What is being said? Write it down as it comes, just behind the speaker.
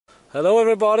Hello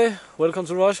everybody, welcome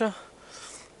to Russia.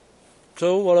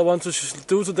 So what I want to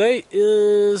do today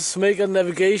is make a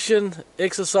navigation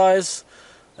exercise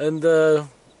and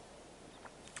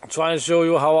try and show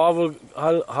you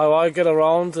how I get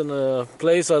around in a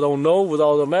place I don't know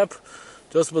without a map,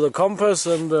 just with a compass,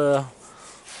 and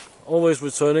always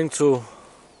returning to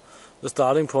the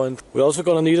starting point. We're also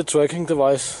gonna need a tracking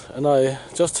device, and I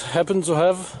just happen to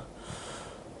have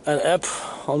an app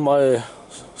on my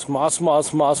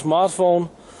smartphone,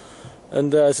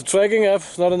 and it's a tracking app,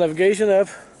 not a navigation app.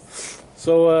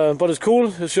 So but it's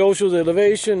cool. It shows you the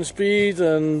elevation, speed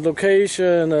and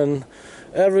location and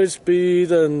average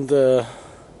speed, and of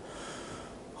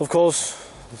course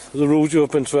the route you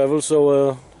have been traveled.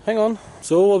 So hang on.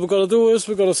 So what we're gonna do is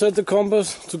we're gonna set the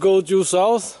compass to go due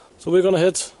south. So we're gonna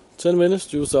head 10 minutes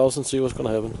due south and see what's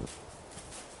gonna happen.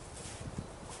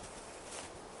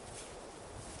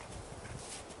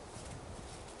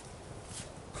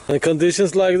 In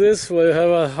conditions like this, where you have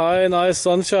a high, nice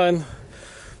sunshine,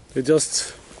 you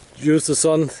just use the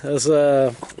sun as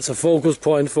a focus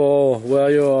point for where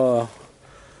your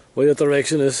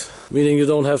direction is, meaning you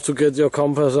don't have to get your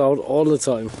compass out all the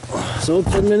time. So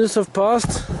 10 minutes have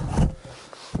passed.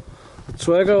 The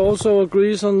tracker also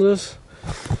agrees on this.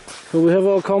 So we have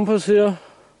our compass here.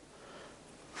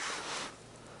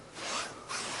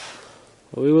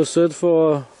 We were set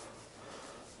for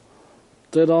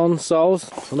dead on south.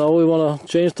 So now we want to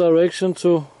change direction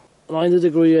to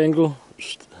 90-degree angle.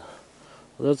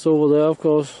 That's over there, of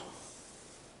course.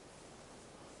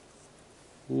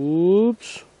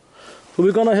 Oops. So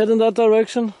we're gonna head in that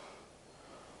direction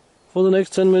for the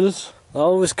next 10 minutes.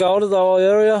 Now we scouted our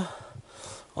area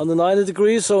on the 90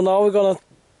 degrees, so now we're gonna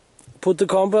put the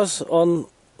compass on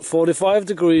 45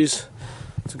 degrees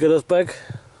to get us back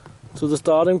to the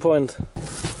starting point.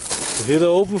 We hit an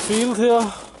open field here.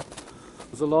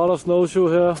 There's a lot of snowshoe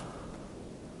here.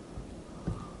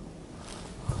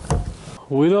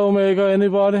 Widowmaker,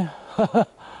 anybody?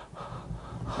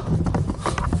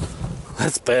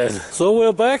 That's bad. So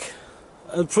we're back,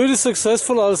 and pretty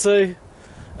successful, I'll say.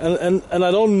 And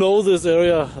I don't know this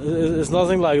area. It's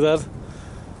nothing like that.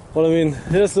 But I mean,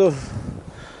 here's the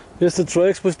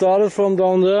tracks we started from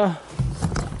down there.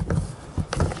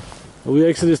 We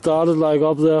actually started like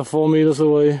up there 4 meters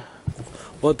away.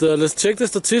 But let's check the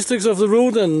statistics of the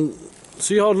route and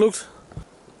see how it looked.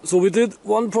 So we did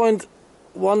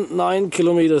 1.19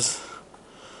 kilometers.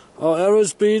 Our average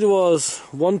speed was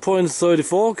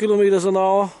 1.34 kilometers an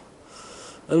hour,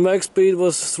 and max speed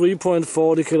was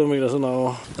 3.40 kilometers an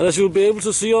hour. And as you'll be able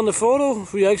to see on the photo,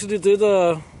 we actually did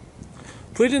a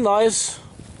pretty nice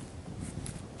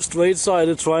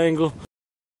straight-sided triangle.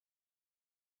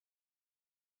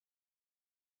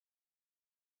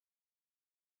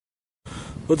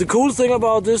 But the cool thing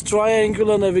about this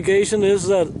triangular navigation is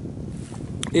that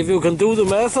if you can do the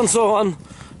math and so on,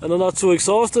 and are not too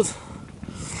exhausted,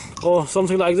 or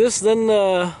something like this, then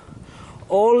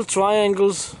all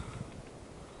triangles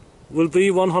will be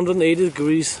 180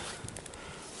 degrees.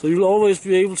 So you'll always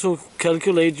be able to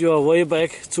calculate your way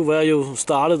back to where you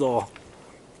started, or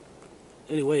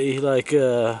anyway, like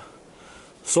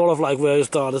sort of like where you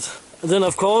started. And then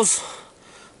of course,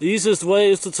 the easiest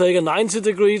way is to take a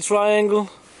 90-degree triangle,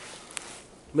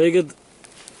 make it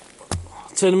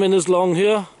 10 minutes long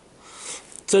here,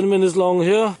 10 minutes long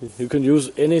here. You can use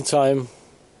any time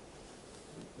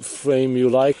frame you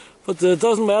like, but it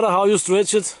doesn't matter how you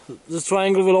stretch it. This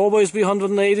triangle will always be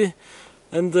 180,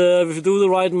 and if you do the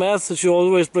right math, it should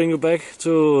always bring you back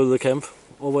to the camp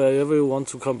or wherever you want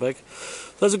to come back.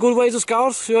 That's a good way to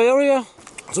scout your area.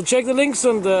 So check the links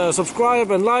and subscribe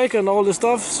and like and all this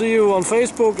stuff. See you on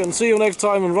Facebook, and see you next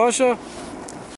time in Russia.